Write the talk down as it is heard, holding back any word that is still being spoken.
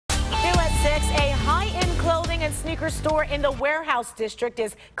high-end sneaker store in the Warehouse District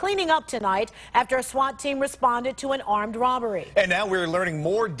is cleaning up tonight after a SWAT team responded to an armed robbery. And now we're learning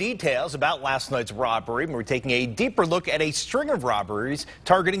more details about last night's robbery. We're taking a deeper look at a string of robberies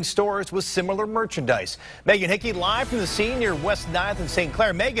targeting stores with similar merchandise. Megan Hickey live from the scene near West 9th and St.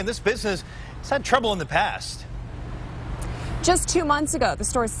 Clair. Megan, this business has had trouble in the past. Just 2 months ago, the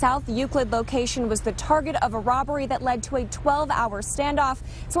store's South Euclid location was the target of a robbery that led to a 12-hour standoff.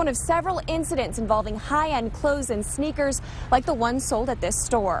 It's one of several incidents involving high-end clothes and sneakers like the one sold at this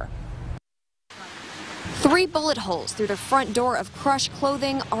store. 3 bullet holes through the front door of Crush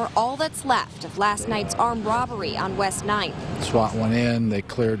Clothing are all that's left of last night's armed robbery on West 9th. SWAT went in, they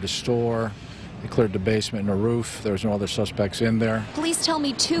cleared the store. They cleared the basement and the roof. There was no other suspects in there. Police tell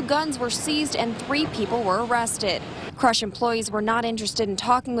me 2 guns were seized and 3 people were arrested. Crush employees were not interested in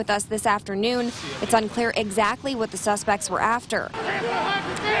talking with us this afternoon. It's unclear exactly what the suspects were after.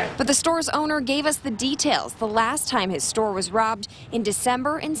 But the store's owner gave us the details the last time his store was robbed in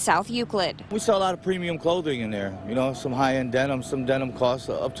December in South Euclid. We sell a lot of premium clothing in there. You know, some high-end denim. Some denim costs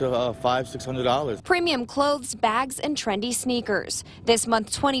up to $500–600. Premium clothes, bags, and trendy sneakers. This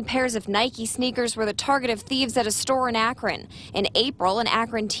month, 20 pairs of Nike sneakers were the target of thieves at a store in Akron. In April, an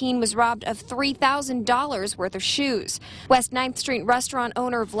Akron teen was robbed of $3,000 worth of shoes. West 9th Street restaurant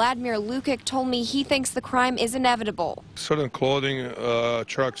owner Vladimir Lukic told me he thinks the crime is inevitable. Certain clothing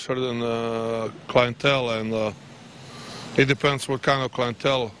attracts certain clientele, and it depends what kind of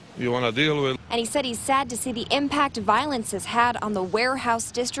clientele you want to deal with. And he said he's sad to see the impact violence has had on the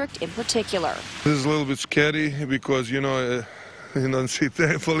Warehouse District in particular. This is a little bit scary because, you don't see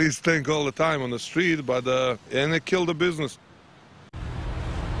police tank all the time on the street, but and it killed the business.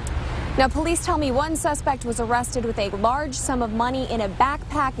 Now, police tell me one suspect was arrested with a large sum of money in a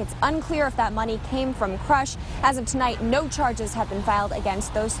backpack. It's unclear if that money came from Crush. As of tonight, no charges have been filed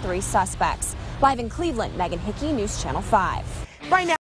against those 3 suspects. Live in Cleveland, Megan Hickey, News Channel 5. Right now.